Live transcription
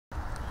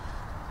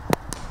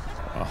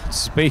Oh,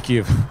 speaking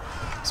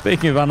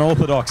of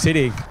unorthodox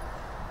hitting.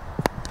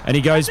 And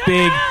he goes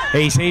big.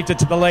 He's heaved it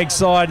to the leg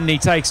side and he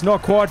takes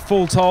not quite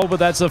full toll, but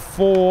that's a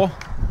 4.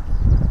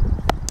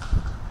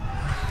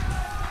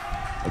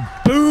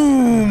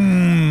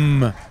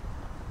 Boom!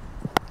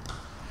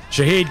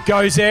 Shahid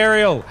goes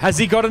aerial. Has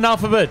he got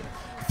enough of it?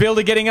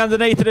 Fielder getting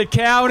underneath it at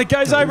Cow, and it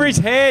goes over his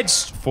head.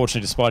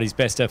 Fortunately, despite his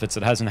best efforts,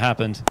 it hasn't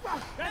happened.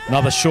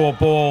 Another short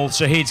ball.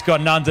 Shahid's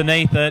gotten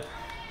underneath it.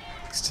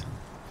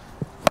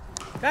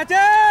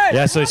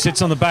 Yeah, so he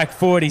sits on the back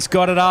foot. He's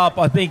got it up.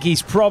 I think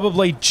he's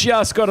probably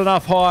just got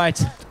enough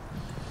height.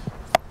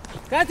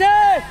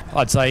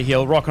 I'd say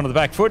he'll rock onto the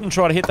back foot and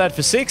try to hit that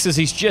for 6, as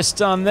he's just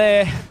done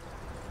there.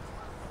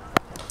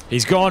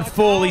 He's gone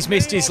full. He's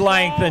missed his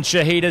length, and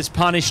Shahid has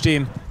punished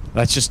him.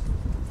 That's just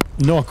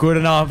not good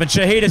enough. And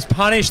Shahid has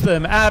punished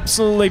them.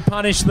 Absolutely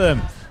punished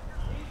them.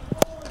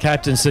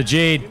 Captain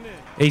Sajid,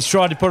 he's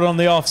tried to put it on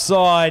the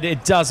offside.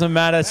 It doesn't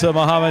matter to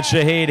Mohamed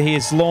Shahid. He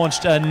has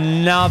launched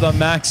another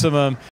maximum.